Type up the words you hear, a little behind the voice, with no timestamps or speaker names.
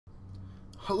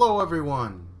Hello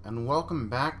everyone, and welcome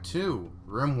back to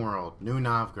RimWorld, New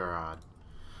Novgorod.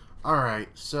 Alright,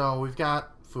 so we've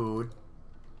got food.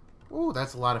 Ooh,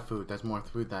 that's a lot of food. That's more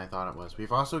food than I thought it was.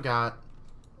 We've also got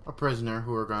a prisoner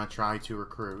who we're going to try to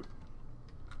recruit.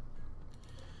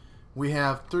 We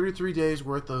have 33 days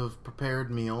worth of prepared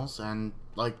meals, and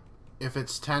like, if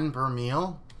it's 10 per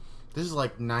meal, this is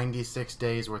like 96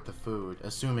 days worth of food,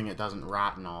 assuming it doesn't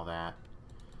rot and all that.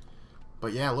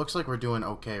 But yeah, it looks like we're doing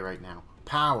okay right now.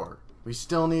 Power. We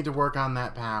still need to work on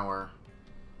that power.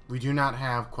 We do not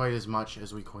have quite as much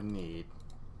as we could need.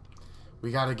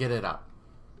 We gotta get it up.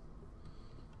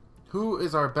 Who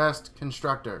is our best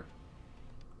constructor?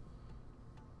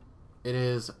 It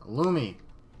is Lumi.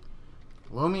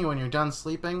 Lumi, when you're done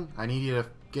sleeping, I need you to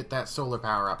get that solar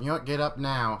power up. You know what? Get up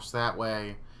now, so that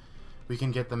way we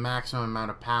can get the maximum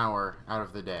amount of power out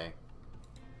of the day.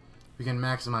 We can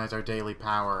maximize our daily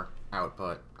power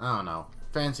output. I don't know.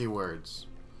 Fancy words.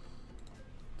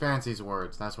 Fancy's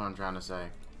words. That's what I'm trying to say.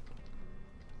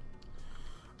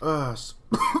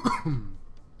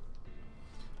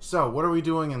 So, what are we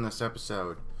doing in this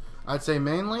episode? I'd say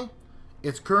mainly,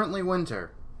 it's currently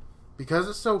winter. Because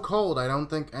it's so cold, I don't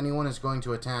think anyone is going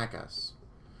to attack us.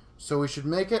 So we should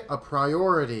make it a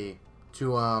priority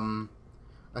to,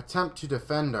 attempt to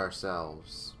defend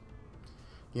ourselves.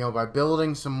 You know, by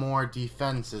building some more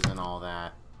defenses and all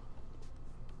that.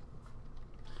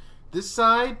 This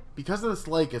side, because of this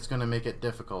lake, it's going to make it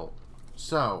difficult.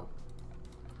 So,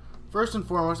 first and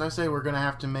foremost, I say we're going to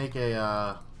have to make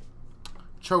a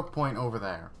choke point over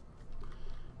there.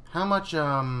 How much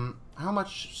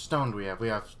stone do we have? We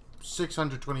have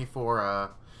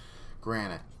 624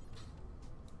 granite.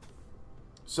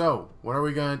 So, what are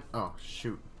we going to... Oh,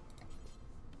 shoot.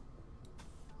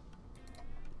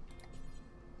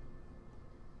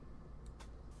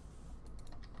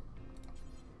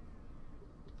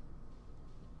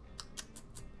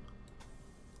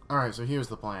 Alright, so here's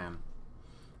the plan.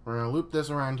 We're going to loop this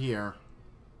around here.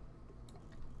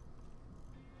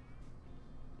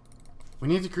 We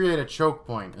need to create a choke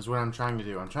point, is what I'm trying to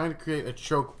do. I'm trying to create a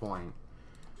choke point.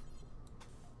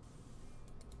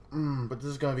 But this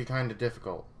is going to be kind of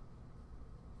difficult.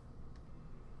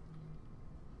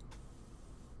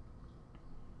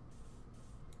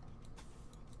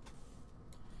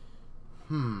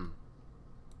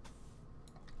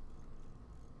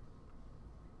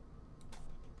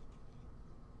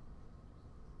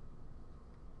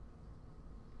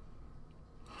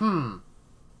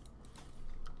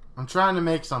 I'm trying to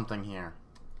make something here.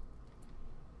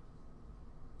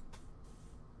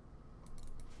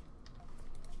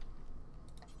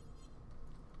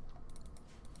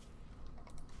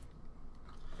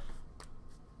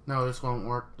 No, this won't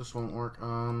work. This won't work.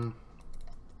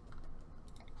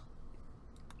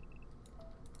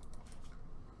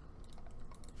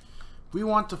 We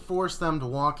want to force them to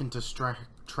walk into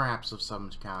traps of some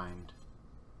kind.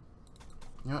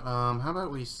 You know, how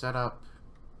about we set up...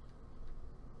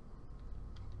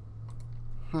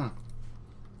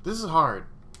 This is hard.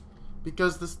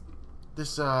 Because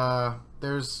there's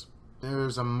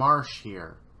a marsh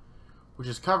here. Which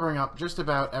is covering up just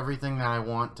about everything that I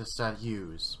want to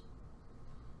use.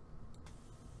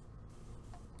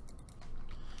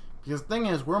 Because the thing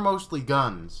is, we're mostly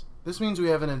guns. This means we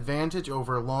have an advantage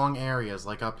over long areas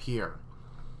like up here.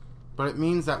 But it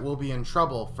means that we'll be in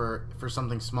trouble for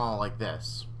something small like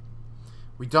this.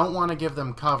 We don't want to give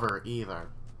them cover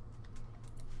either.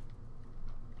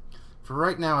 For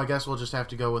right now, I guess we'll just have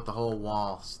to go with the whole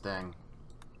walls thing.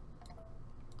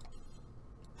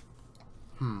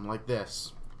 Like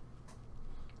this.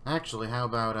 Actually, how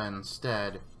about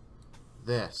instead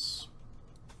this?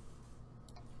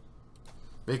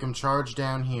 Make them charge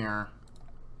down here.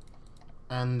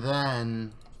 And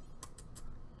then...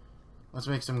 let's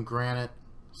make some granite.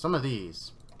 Some of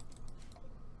these.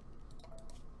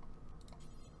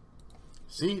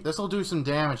 See? This'll do some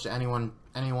damage to anyone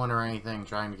or anything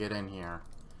trying to get in here.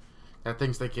 That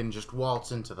thinks they can just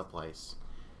waltz into the place.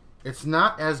 It's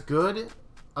not as good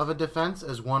of a defense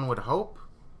as one would hope,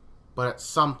 but it's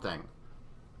something.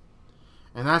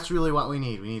 And that's really what we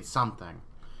need. We need something.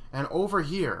 And over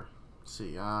here, let's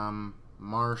see,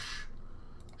 marsh,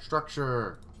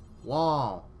 structure,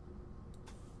 wall.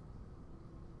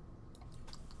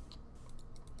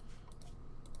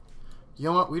 You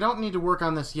know what? We don't need to work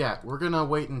on this yet. We're going to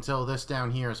wait until this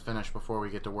down here is finished before we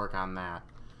get to work on that.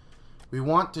 We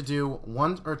want to do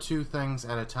 1 or 2 things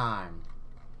at a time.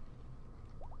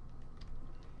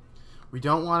 We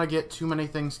don't want to get too many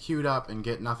things queued up and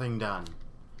get nothing done.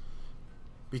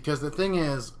 Because the thing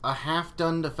is, a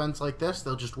half-done defense like this,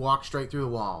 they'll just walk straight through the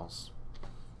walls.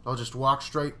 I'll just walk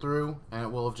straight through, and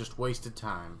it will have just wasted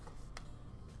time.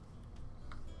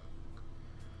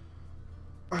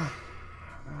 I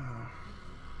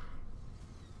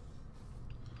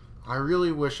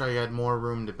really wish I had more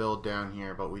room to build down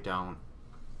here, but we don't.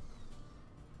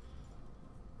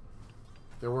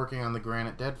 They're working on the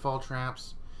granite deadfall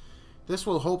traps. This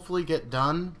will hopefully get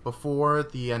done before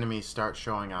the enemies start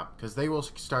showing up, because they will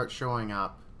start showing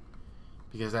up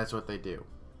because that's what they do.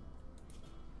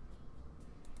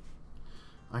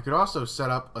 I could also set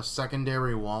up a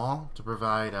secondary wall to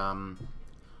provide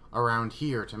around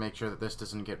here to make sure that this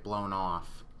doesn't get blown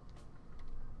off.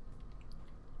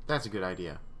 That's a good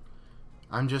idea.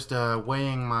 I'm just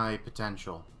weighing my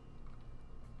potential.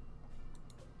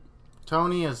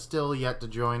 Tony is still yet to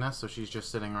join us, so she's just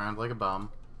sitting around like a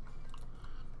bum.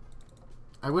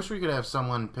 I wish we could have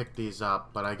someone pick these up,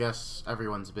 but I guess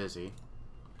everyone's busy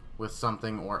with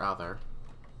something or other.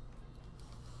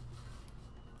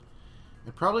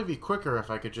 It'd probably be quicker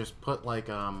if I could just put, like,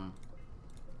 you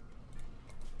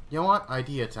know what?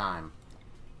 Idea time.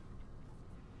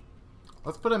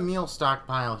 Let's put a meal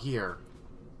stockpile here.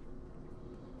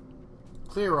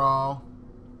 Clear all.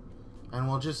 And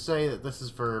we'll just say that this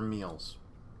is for meals.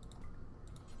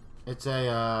 It's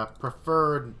a,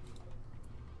 preferred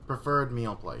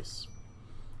meal place.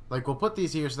 Like, we'll put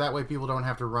these here so that way people don't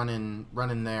have to run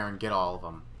in there and get all of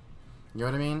them. You know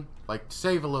what I mean? Like,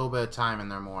 save a little bit of time in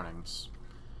their mornings.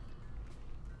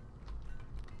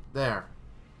 There.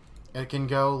 It can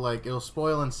go, like, it'll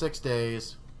spoil in 6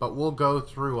 days, but we'll go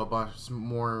through a bunch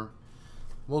more.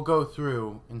 We'll go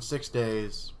through, in 6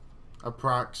 days,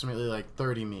 approximately, like,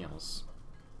 30 meals.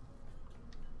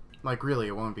 Like, really,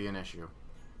 it won't be an issue.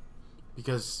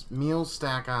 Because meals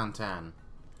stack on 10.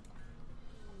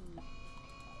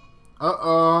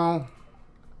 Uh-oh.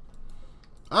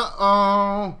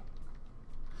 Uh-oh.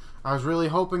 I was really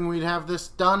hoping we'd have this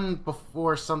done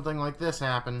before something like this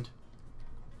happened.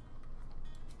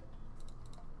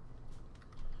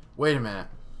 Wait a minute.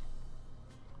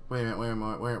 Wait a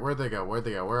minute. Where'd they go? Where'd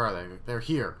they go? Where are they? They're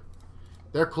here.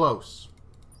 They're close.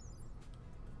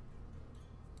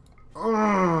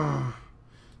 Ugh.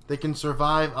 They can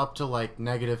survive up to, like,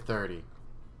 -30.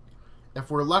 If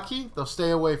we're lucky, they'll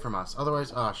stay away from us.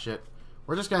 Otherwise, oh, shit.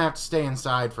 We're just gonna have to stay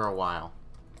inside for a while.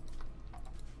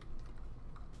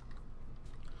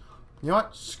 You know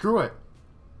what? Screw it.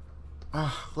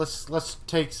 Let's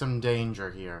take some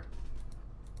danger here.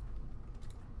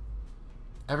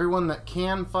 Everyone that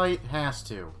can fight has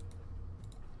to.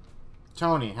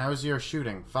 Tony, how's your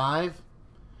shooting? 5?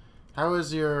 How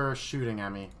is your shooting,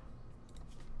 Emmy?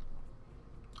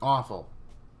 Awful.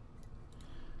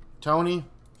 Tony,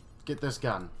 get this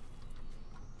gun.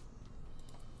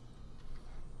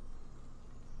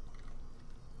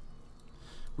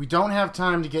 We don't have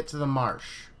time to get to the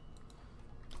marsh.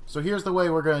 So here's the way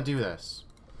we're going to do this.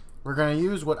 We're going to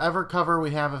use whatever cover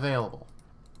we have available.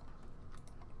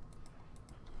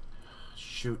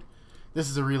 Shoot. This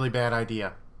is a really bad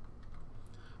idea.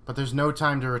 But there's no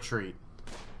time to retreat.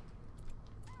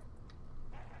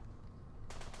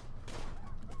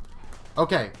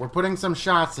 Okay, we're putting some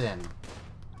shots in.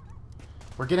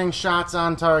 We're getting shots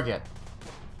on target.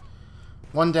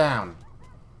 1 down.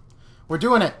 We're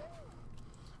doing it.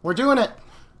 We're doing it.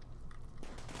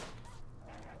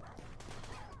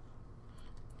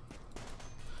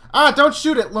 Ah, don't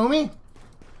shoot it, Lumi.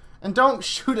 And don't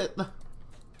shoot it.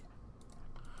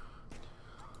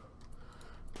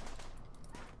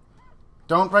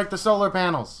 Don't break the solar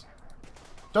panels.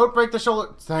 Don't break the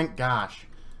solar... Thank gosh.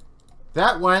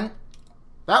 That went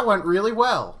really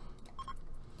well.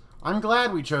 I'm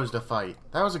glad we chose to fight.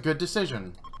 That was a good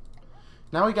decision.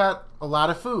 Now we got a lot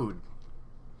of food.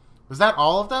 Was that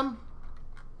all of them?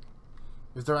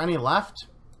 Is there any left?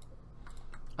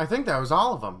 I think that was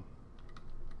all of them.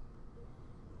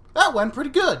 That went pretty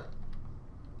good.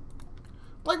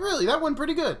 Like, really, that went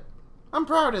pretty good. I'm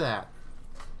proud of that.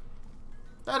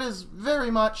 That is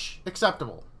very much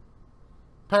acceptable.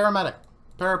 Paramedic.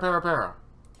 Para.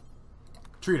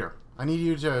 Treat her. I need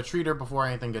you to treat her before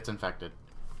anything gets infected.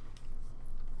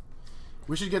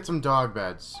 We should get some dog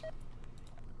beds.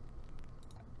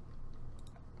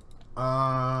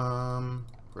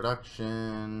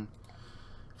 Production.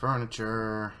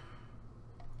 Furniture.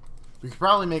 We could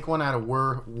probably make one out of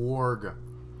warg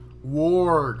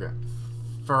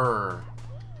fur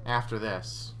after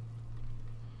this.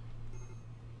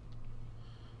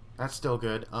 That's still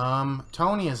good.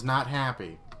 Tony is not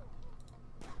happy.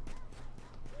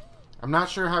 I'm not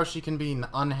sure how she can be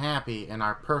unhappy in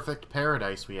our perfect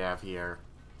paradise we have here.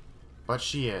 But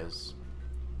she is.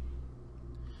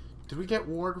 Did we get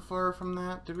warg fur from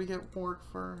that? Did we get warg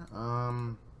fur?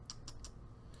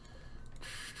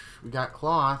 We got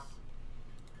cloth.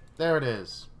 There it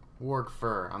is. Warg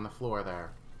fur on the floor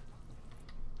there.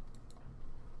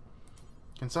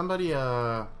 Can somebody,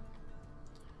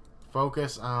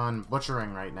 focus on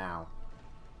butchering right now?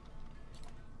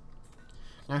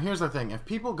 Now, here's the thing. If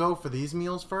people go for these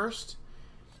meals first,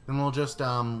 then we'll just,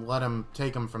 let them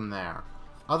take them from there.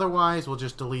 Otherwise, we'll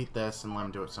just delete this and let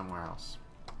them do it somewhere else.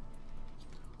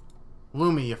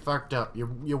 Lumi, you fucked up.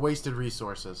 You wasted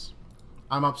resources.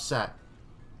 I'm upset.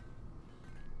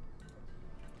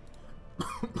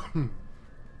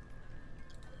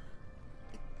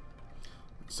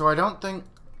 So I don't think...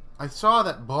 I saw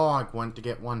that Bog went to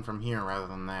get one from here rather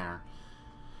than there.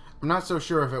 I'm not so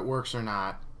sure if it works or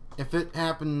not. If it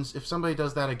happens, if somebody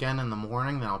does that again in the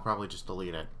morning, then I'll probably just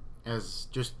delete it.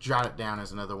 Just jot it down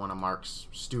as another one of Mark's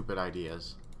stupid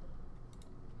ideas.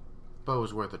 But it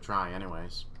was worth a try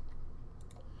anyways.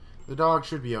 The dog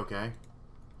should be okay.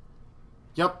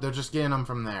 Yep, they're just getting them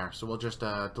from there. So we'll just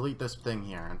delete this thing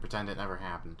here and pretend it never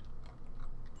happened.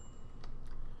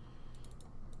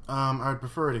 I would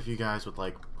prefer it if you guys would,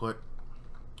 like, put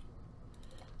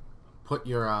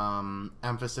your,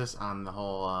 emphasis on the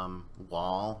whole,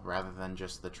 wall rather than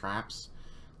just the traps.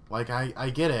 Like, I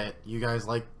get it. You guys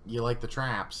like the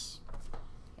traps.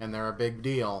 And they're a big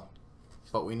deal.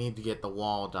 But we need to get the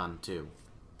wall done, too.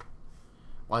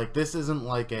 Like, this isn't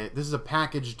like this is a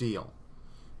package deal.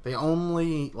 They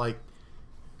only, like,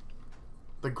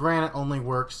 the granite only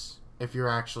works if you're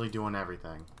actually doing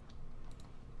everything.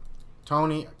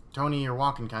 Tony, you're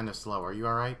walking kind of slow. Are you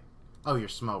alright? Oh, you're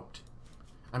smoked.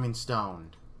 I mean,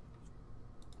 stoned.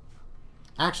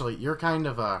 Actually, you're kind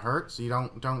of hurt, so you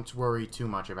don't worry too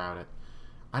much about it.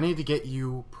 I need to get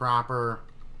you proper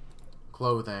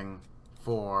clothing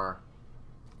for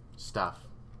stuff.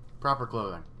 Proper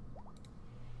clothing.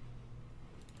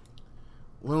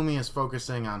 Lumi is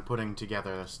focusing on putting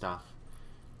together the stuff.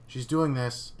 She's doing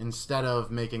this instead of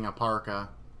making a parka.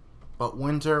 But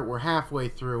winter, we're halfway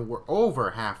through. We're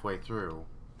over halfway through.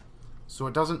 So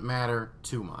it doesn't matter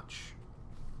too much.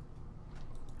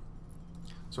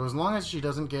 So as long as she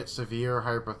doesn't get severe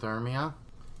hypothermia,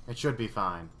 it should be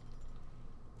fine.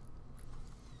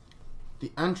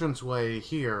 The entranceway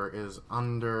here is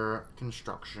under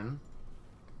construction.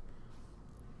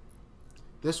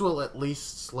 This will at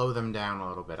least slow them down a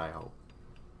little bit, I hope.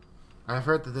 I've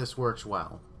heard that this works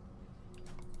well.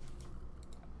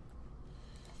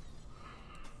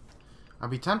 I'd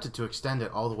be tempted to extend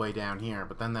it all the way down here,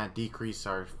 but then that decreases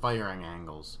our firing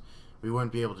angles. We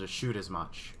wouldn't be able to shoot as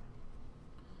much.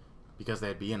 Because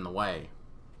they'd be in the way.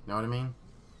 Know what I mean?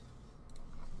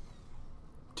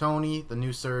 Tony, the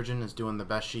new surgeon, is doing the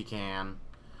best she can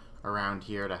around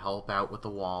here to help out with the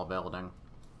wall building.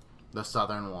 The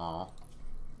southern wall.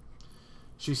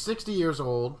 She's 60 years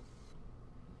old.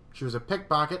 She was a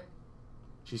pickpocket.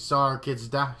 She saw her kids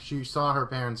die. She saw her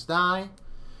parents die.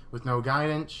 With no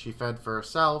guidance, she fed for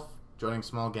herself, joining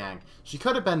small gang. She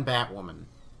could have been Batwoman.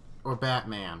 Or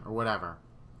Batman, or whatever.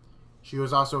 She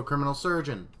was also a criminal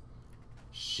surgeon.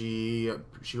 She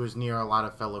was near a lot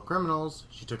of fellow criminals.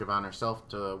 She took it upon herself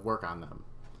to work on them.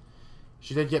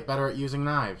 She did get better at using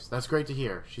knives. That's great to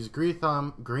hear. She's green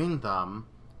thumb.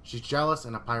 She's jealous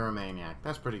and a pyromaniac.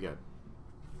 That's pretty good.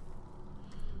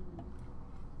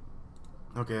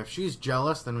 Okay, if she's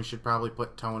jealous, then we should probably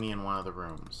put Tony in one of the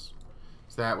rooms.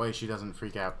 So that way she doesn't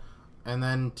freak out. And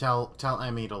then tell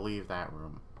Emmy to leave that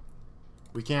room.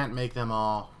 We can't make them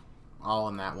all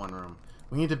in that one room.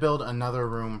 We need to build another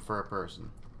room for a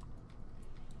person.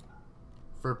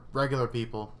 For regular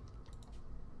people.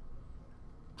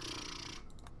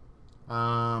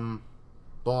 Bog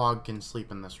can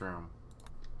sleep in this room.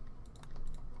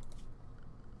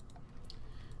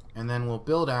 And then we'll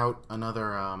build out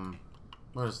another,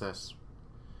 what is this?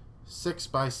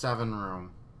 6x7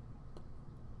 room.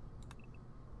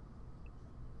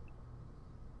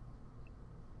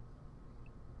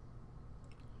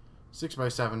 Six by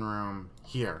 7 room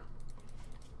here.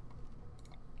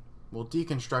 We'll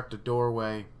deconstruct a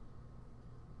doorway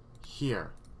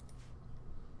here.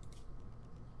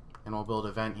 And we'll build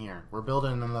a vent here. We're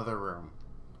building another room.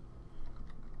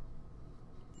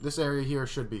 This area here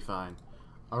should be fine.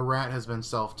 A rat has been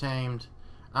self-tamed.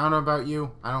 I don't know about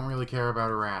you. I don't really care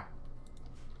about a rat.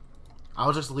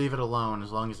 I'll just leave it alone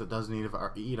as long as it doesn't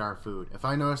eat our food. If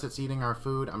I notice it's eating our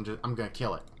food, I'm gonna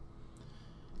kill it.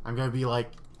 I'm gonna be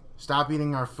like, stop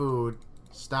eating our food.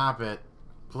 Stop it.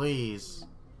 Please.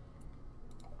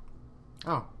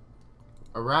 Oh.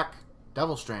 A wreck.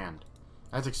 Devil Strand.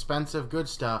 That's expensive, good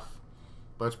stuff.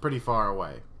 But it's pretty far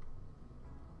away.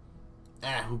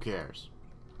 Who cares?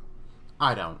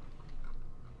 I don't.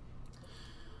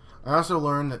 I also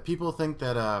learned that people think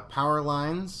that power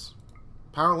lines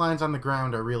on the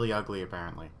ground are really ugly,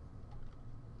 apparently.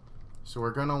 So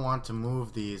we're going to want to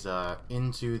move these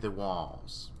into the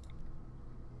walls.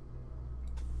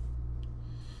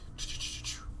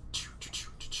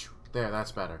 There,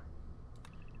 that's better.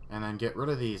 And then get rid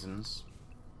of these ones.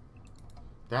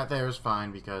 That there is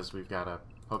fine because we've got to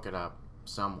hook it up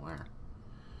somewhere.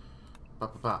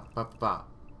 Ba-ba-ba,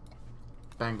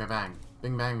 bang, bang, bang.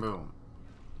 Bing, bang, boom.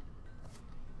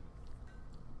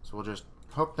 So we'll just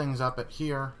hook things up at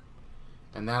here,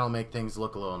 and that'll make things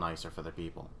look a little nicer for the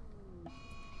people.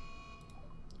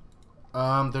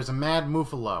 There's a mad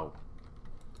Muffalo.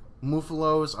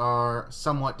 Muffalos are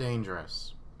somewhat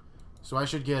dangerous. So I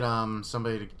should get,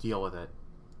 somebody to deal with it.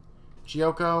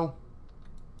 Chiyoko,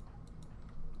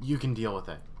 you can deal with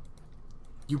it.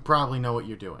 You probably know what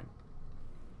you're doing.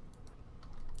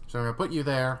 So I'm going to put you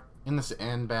there, in the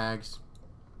sandbags.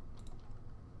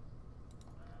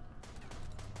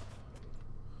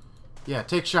 Yeah,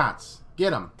 take shots.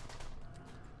 Get him.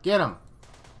 Get him.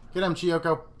 Get him,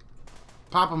 Chiyoko.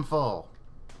 Pop him full.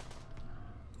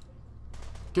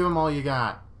 Give him all you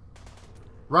got.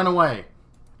 Run away.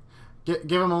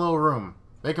 Give him a little room.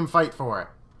 Make him fight for it.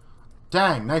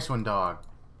 Dang, nice one, dog.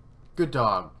 Good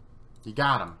dog. You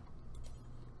got him.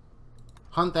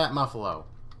 Hunt that Muffalo.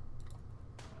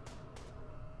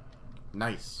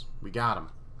 Nice. We got him.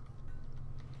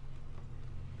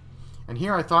 And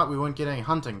here I thought we wouldn't get any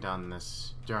hunting done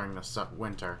during this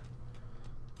winter.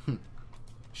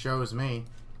 Shows me.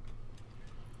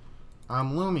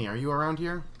 Lumi, are you around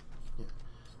here? Yeah.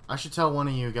 I should tell one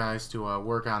of you guys to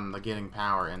work on the getting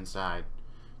power inside.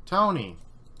 Tony,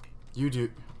 you do.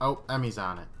 Oh, Emmy's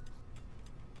on it.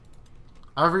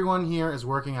 Everyone here is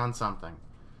working on something.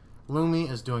 Lumi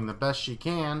is doing the best she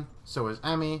can. So is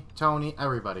Emmy, Tony,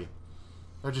 everybody.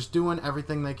 They're just doing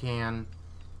everything they can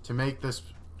to make this,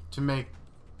 to make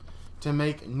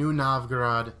New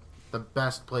Novgorod the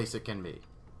best place it can be.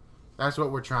 That's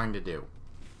what we're trying to do.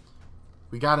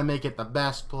 We gotta make it the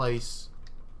best place,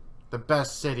 the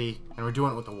best city, and we're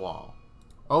doing it with the wall.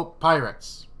 Oh,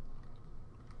 pirates.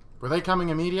 Were they coming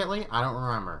immediately? I don't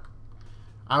remember.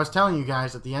 I was telling you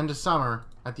guys at the end of summer,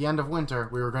 at the end of winter,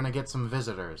 we were gonna get some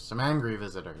visitors, some angry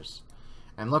visitors.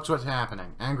 And look what's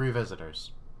happening. Angry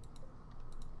visitors.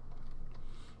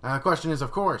 Now the question is,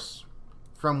 of course,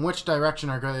 from which direction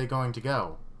are they going to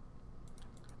go?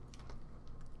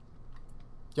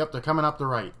 Yep, they're coming up the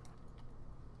right.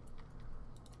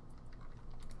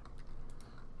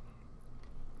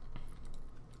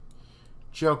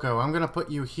 Joko, I'm gonna put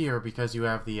you here because you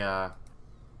have the,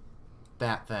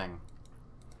 that thing.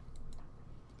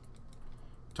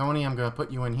 Tony, I'm gonna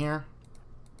put you in here.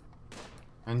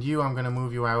 And you, I'm gonna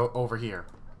move you out over here.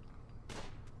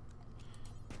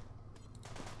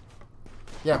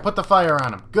 Yeah, put the fire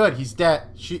on him. Good, he's dead.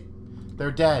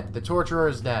 They're dead. The torturer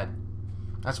is dead.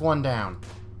 That's one down.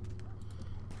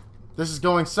 This is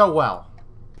going so well.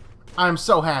 I'm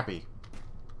so happy.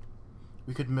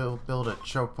 We could build a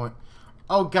choke point.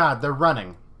 Oh god, they're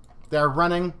running. They're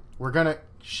running.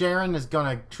 Sharon is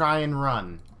gonna try and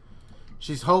run.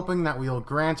 She's hoping that we'll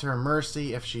grant her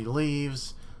mercy if she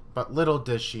leaves, but little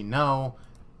does she know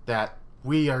that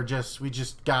we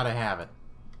just gotta have it.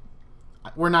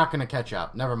 We're not gonna catch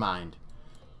up. Never mind.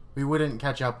 We wouldn't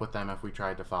catch up with them if we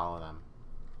tried to follow them.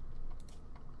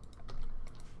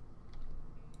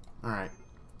 Alright.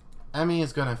 Emmy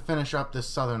is gonna finish up this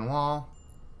southern wall.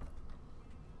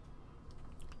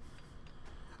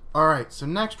 Alright, so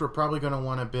next we're probably going to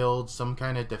want to build some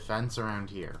kind of defense around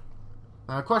here.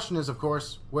 Now the question is, of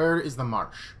course, where is the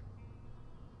marsh?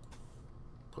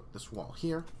 Put this wall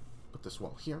here. Put this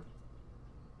wall here.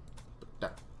 Put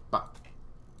that. Ba.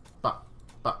 Ba.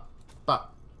 Ba. Ba.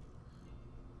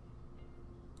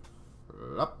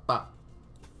 Lappa.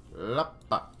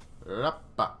 Lappa.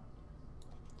 Lappa.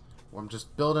 Well, I'm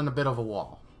just building a bit of a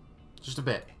wall. Just a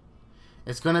bit.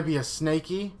 It's going to be a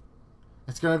snaky...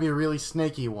 It's going to be a really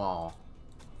snaky wall.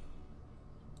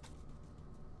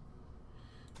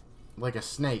 Like a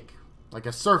snake. Like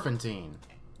a serpentine.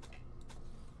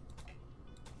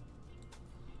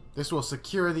 This will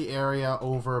secure the area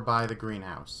over by the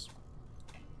greenhouse.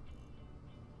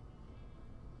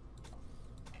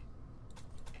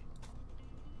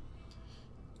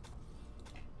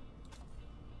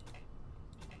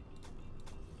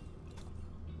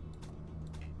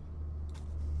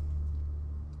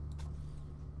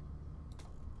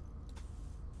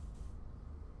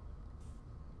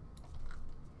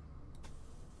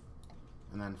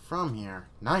 And then from here,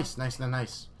 nice.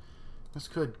 This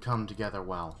could come together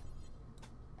well.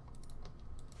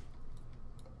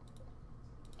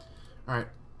 Alright,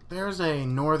 there's a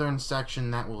northern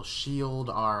section that will shield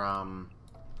our,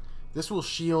 this will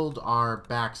shield our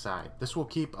backside. This will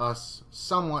keep us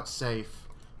somewhat safe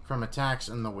from attacks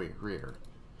in the rear.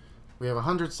 We have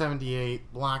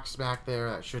 178 blocks back there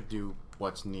that should do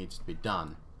what needs to be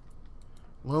done.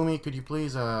 Lumi, could you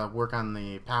please work on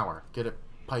the power? Get it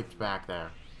piped back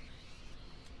there.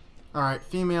 Alright,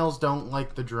 females don't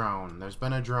like the drone. There's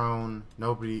been a drone.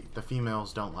 The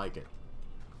females don't like it.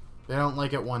 They don't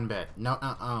like it one bit.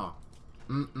 No,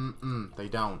 they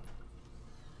don't.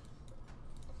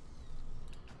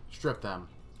 Strip them.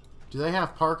 Do they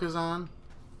have parkas on?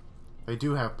 They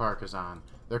do have parkas on.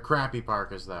 They're crappy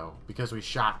parkas, though, because we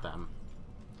shot them.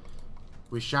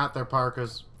 We shot their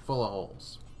parkas full of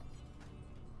holes.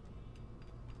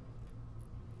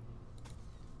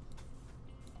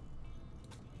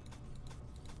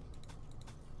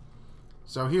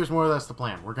 So here's more or less the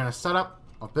plan. We're going to set up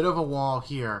a bit of a wall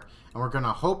here, and we're going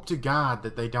to hope to God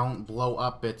that they don't blow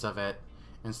up bits of it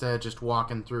instead of just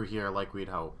walking through here like we'd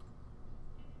hope.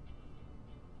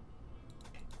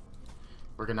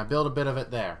 We're going to build a bit of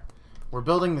it there. We're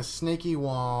building the snaky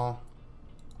wall.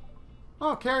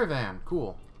 Oh, caravan.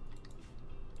 Cool.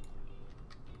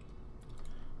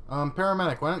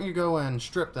 Paramedic, why don't you go and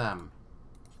strip them?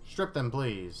 Strip them,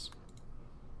 please.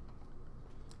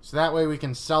 So that way we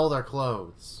can sell their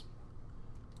clothes.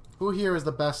 Who here is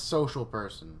the best social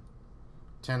person?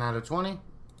 10 out of 20?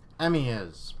 Emmy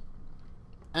is.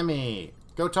 Emmy,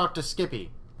 go talk to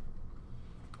Skippy.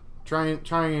 Try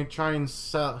and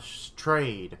sell,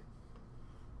 trade.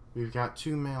 We've got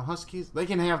 2 male huskies. They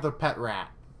can have the pet rat.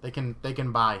 They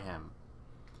can buy him.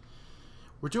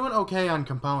 We're doing okay on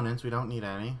components. We don't need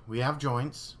any. We have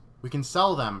joints. We can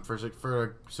sell them for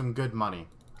some good money.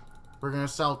 We're gonna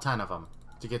sell 10 of them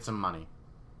to get some money.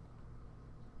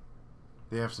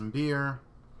 They have some beer.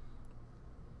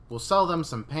 We'll sell them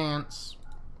some pants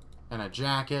and a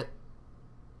jacket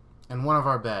and one of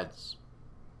our beds.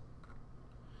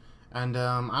 And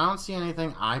I don't see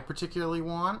anything I particularly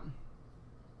want.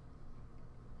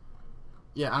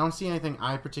 Yeah, I don't see anything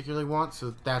I particularly want,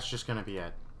 so that's just gonna be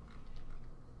it.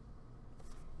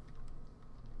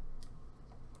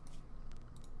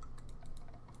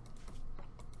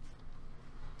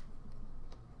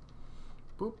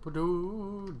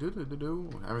 Boop-a-doo,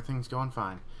 doo-doo-doo-doo. Everything's going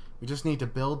fine. We just need to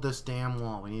build this damn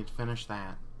wall. We need to finish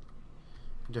that.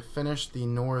 We need to finish the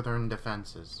northern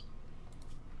defenses.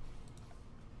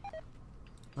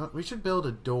 Well, we should build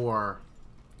a door.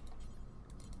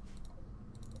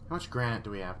 How much granite do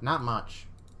we have? Not much.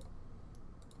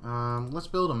 Let's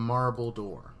build a marble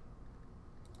door.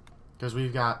 Because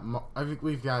we've got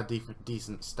a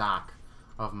decent stock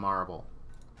of marble.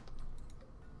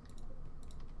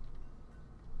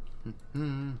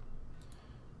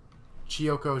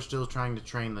 Chiyoko's still trying to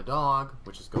train the dog,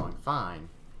 which is going fine.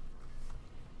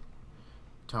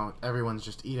 Everyone's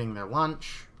just eating their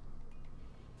lunch.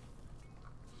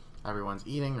 Everyone's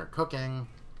eating or cooking.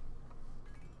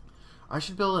 I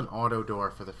should build an auto door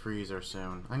for the freezer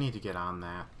soon. I need to get on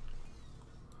that.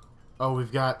 Oh,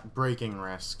 we've got breaking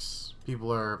risks.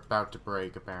 People are about to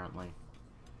break, apparently.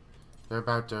 They're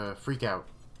about to freak out.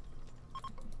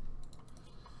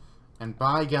 And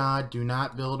by God, do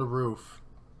not build a roof.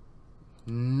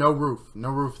 No roof. No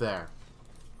roof there.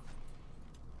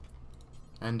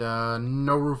 And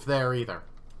no roof there either.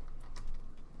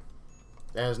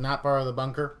 That is not part of the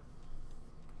bunker.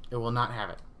 It will not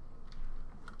have it.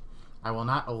 I will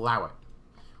not allow it.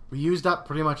 We used up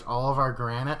pretty much all of our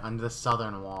granite on the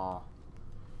southern wall.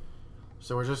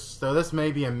 So we're just... So this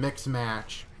may be a mix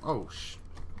match. Oh,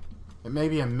 it may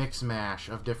be a mix mash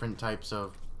of different types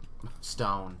of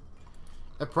stone.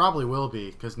 It probably will be,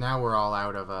 because now we're all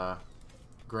out of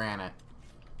granite.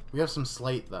 We have some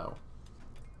slate, though.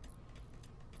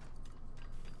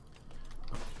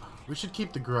 We should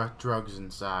keep the drugs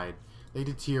inside. They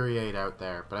deteriorate out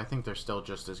there, but I think they're still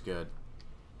just as good.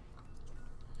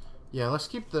 Yeah, let's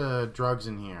keep the drugs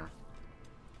in here.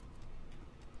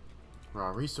 Raw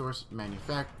resource,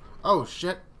 manufacture. Oh,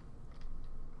 shit!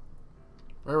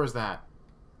 Where was that?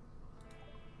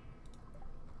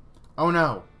 Oh,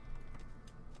 no!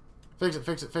 Fix it,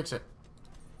 fix it, fix it.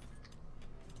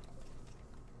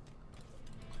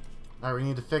 Alright, we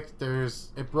need to fix...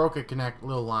 It broke a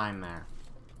little line there.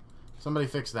 Somebody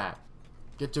fix that.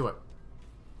 Get to it.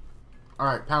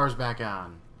 Alright, power's back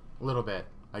on. A little bit,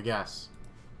 I guess.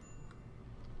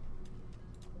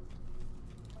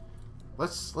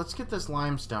 Let's get this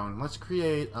limestone. Let's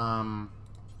create,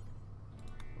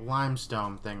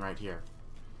 limestone thing right here.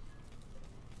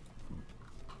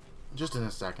 Just in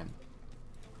a second.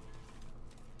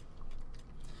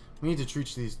 We need to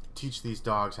teach these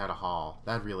dogs how to haul.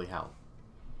 That'd really help.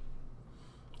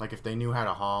 Like, if they knew how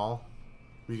to haul,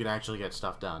 we could actually get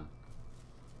stuff done.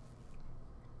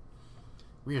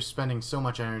 We are spending so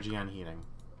much energy on heating.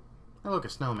 Oh, look, a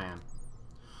snowman.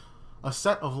 A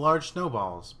set of large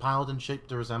snowballs, piled and shaped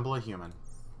to resemble a human.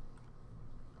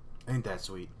 Ain't that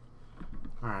sweet?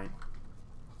 Alright.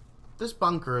 This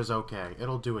bunker is okay.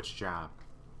 It'll do its job.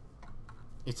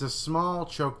 It's a small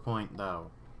choke point, though.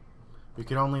 We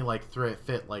could only, like,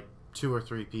 fit, like, 2 or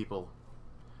 3 people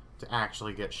to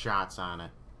actually get shots on it.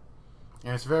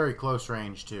 And it's very close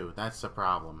range, too. That's the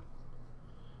problem.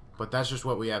 But that's just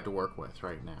what we have to work with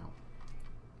right now.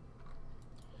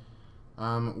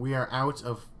 We are out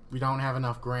of... We don't have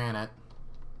enough granite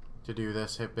to do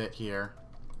this bit here.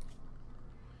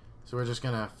 So we're just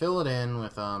going to fill it in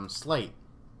with slate,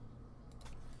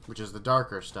 which is the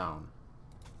darker stone.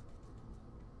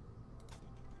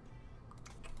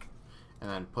 And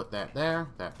then put that there,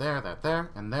 that there, that there,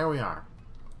 and there we are.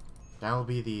 That will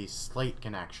be the slate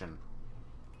connection.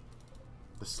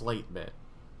 The slate bit.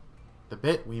 The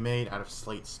bit we made out of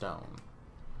slate stone.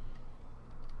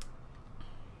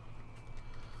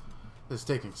 This is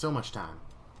taking so much time.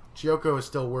 Chiyoko is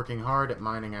still working hard at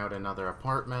mining out another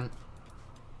apartment.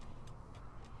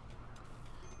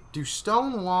 Do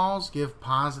stone walls give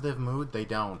positive mood? They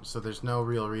don't, so there's no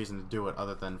real reason to do it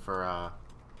other than for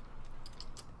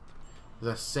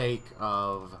the sake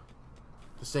of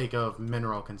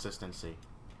mineral consistency.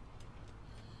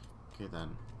 Okay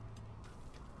then.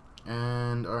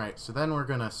 And alright, so then we're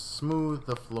gonna smooth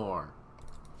the floor.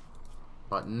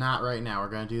 But not right now. We're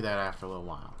gonna do that after a little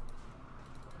while.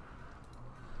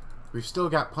 We've still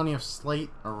got plenty of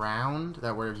slate around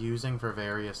that we're using for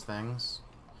various things.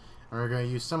 And we're going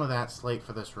to use some of that slate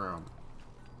for this room.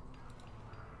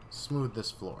 Smooth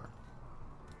this floor.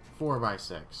 4 by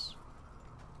 6.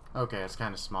 Okay, it's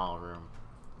kind of small room.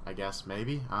 I guess,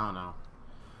 maybe? I don't know.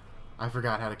 I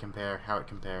forgot how it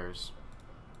compares.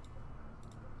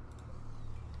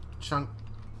 Chunk,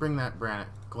 bring that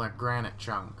granite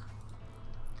chunk.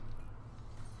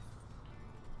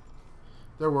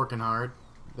 They're working hard.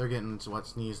 They're getting to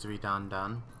what needs to be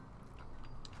done.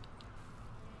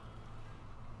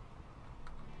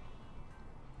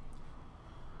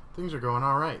 Things are going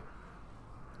all right.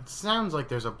 It sounds like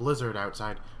there's a blizzard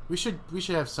outside. We should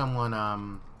have someone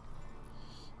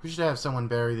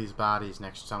bury these bodies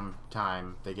next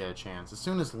time they get a chance. As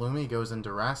soon as Lumi goes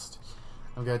into rest,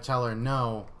 I'm gonna tell her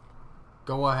no.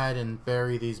 Go ahead and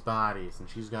bury these bodies, and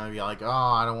she's gonna be like, "Oh,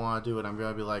 I don't want to do it." I'm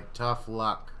gonna be like, "Tough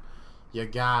luck. You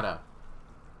gotta."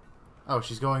 Oh,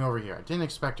 she's going over here. I didn't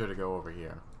expect her to go over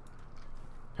here.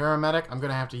 Paramedic, I'm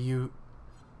gonna have to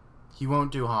He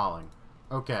won't do hauling.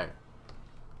 Okay.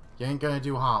 You ain't gonna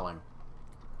do hauling.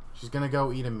 She's gonna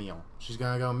go eat a meal. She's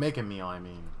gonna go make a meal, I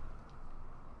mean.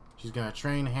 She's gonna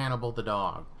train Hannibal the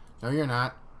dog. No, you're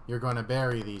not. You're gonna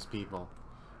bury these people.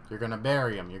 You're gonna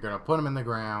bury them. You're gonna put them in the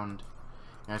ground.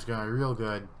 And it's gonna be real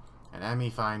good. And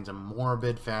Emmy finds a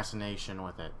morbid fascination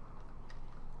with it.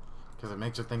 Because it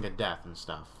makes her think of death and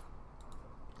stuff.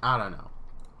 I don't know.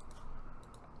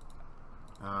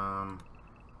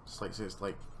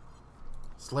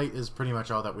 Slate is pretty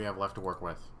much all that we have left to work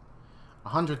with.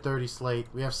 130 slate.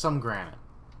 We have some granite.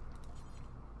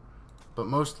 But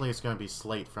mostly it's going to be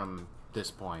slate from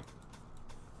this point.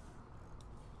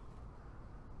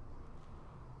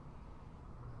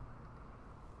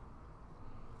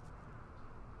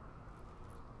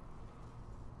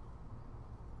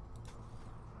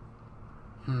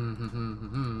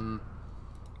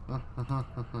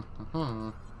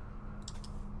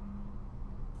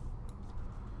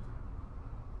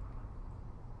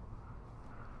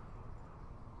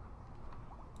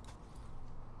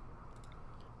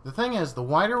 The thing is, the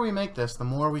wider we make this, the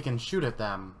more we can shoot at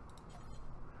them.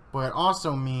 But it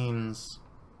also means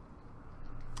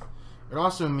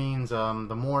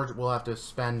the more we'll have to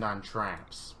spend on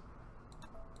traps.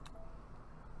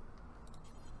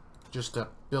 Just to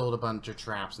build a bunch of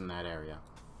traps in that area.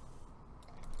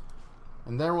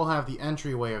 And there we'll have the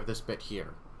entryway of this bit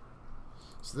here.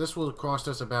 So this will cost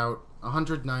us about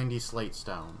 190 slate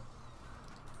stone.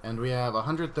 And we have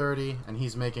 130, and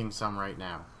he's making some right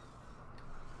now.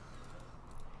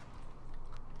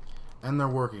 And they're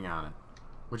working on it,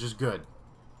 which is good.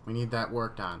 We need that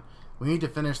worked on. We need to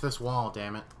finish this wall,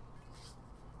 damn it.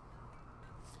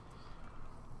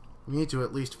 We need to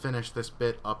at least finish this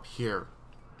bit up here.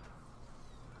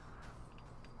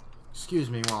 Excuse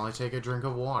me while I take a drink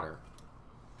of water.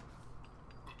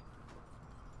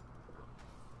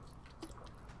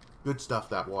 Good stuff,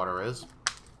 that water is.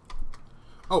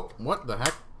 Oh, what the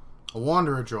heck? A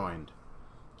wanderer joined.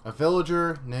 A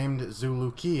villager named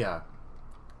Zulukia.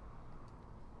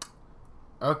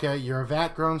 Okay, you're a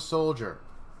vat-grown soldier.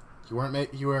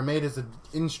 You were made as an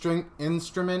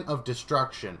instrument of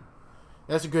destruction.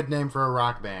 That's a good name for a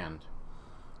rock band.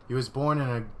 He was born in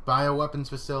a bioweapons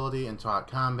facility and taught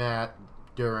combat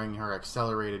during her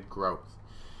accelerated growth.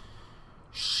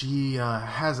 She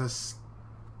has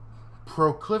a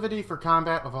proclivity for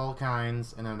combat of all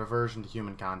kinds and an aversion to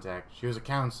human contact. She was a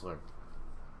counselor.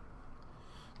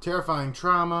 Terrifying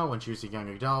trauma. When she was a young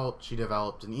adult, she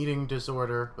developed an eating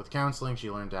disorder. With counseling, she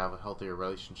learned to have a healthier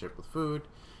relationship with food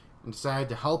and decided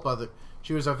to help others.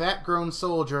 She was a vet-grown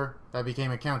soldier that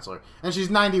became a counselor. And she's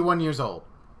 91 years old.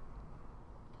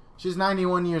 She's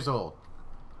 91 years old.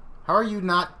 How are you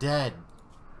not dead?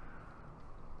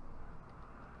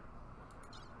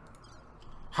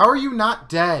 How are you not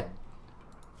dead?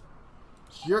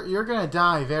 You're gonna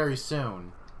die very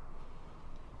soon.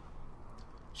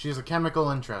 She has a chemical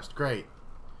interest. Great.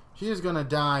 She is gonna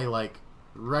die, like,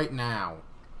 right now.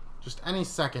 Just any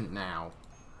second now.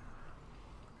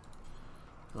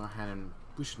 Go ahead and...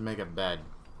 we should make a bed.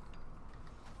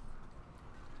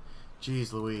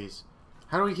 Jeez Louise.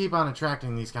 How do we keep on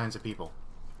attracting these kinds of people?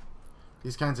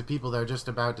 These kinds of people that are just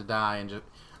about to die and just...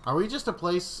 Are we just a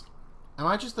place... Am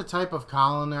I just the type of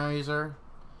colonizer?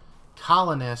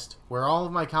 Colonist, where all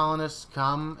of my colonists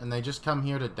come and they just come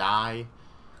here to die?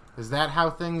 Is that how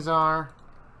things are?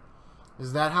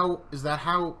 Is that how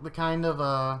the kind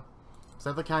of is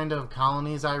that the kind of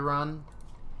colonies I run?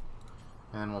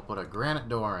 And then we'll put a granite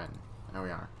door in. There we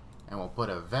are. And we'll put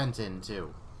a vent in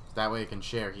too. That way it can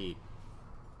share heat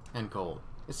and cold.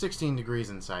 It's 16 degrees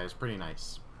inside. It's pretty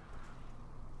nice.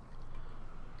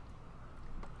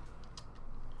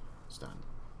 It's done.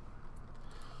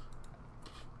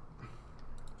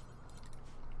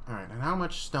 Alright, and how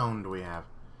much stone do we have?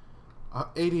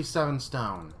 87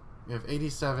 stone. We have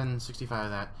 87, 65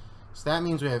 of that. So that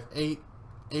means we have 8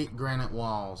 granite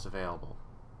walls available.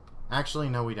 Actually,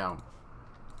 no we don't.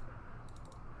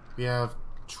 We have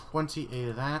 28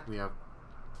 of that. We have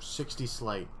 60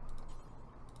 slate.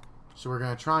 So we're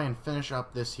going to try and finish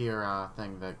up this here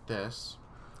thing like this.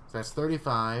 So that's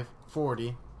 35,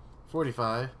 40,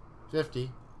 45,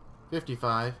 50,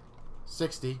 55,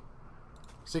 60,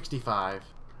 65.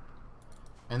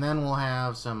 And then we'll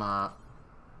have some,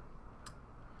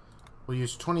 we'll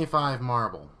use 25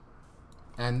 marble.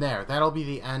 And there, that'll be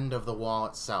the end of the wall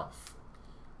itself.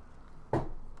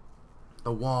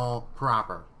 The wall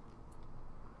proper.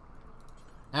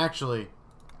 Actually,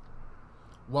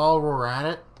 while we're at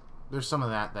it, there's some of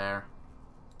that there.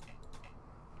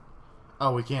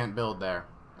 Oh, we can't build there.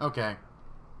 Okay.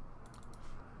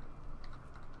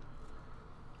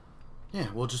 Yeah,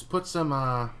 we'll just put some,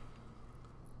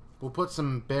 we'll put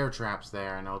some bear traps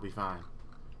there and it'll be fine.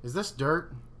 Is this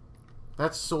dirt?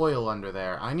 That's soil under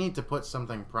there. I need to put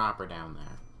something proper down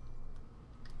there.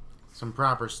 Some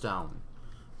proper stone.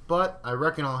 But I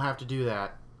reckon I'll have to do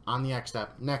that on the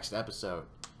next episode.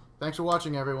 Thanks for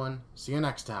watching, everyone. See you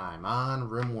next time on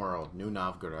RimWorld, New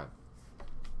Novgorod.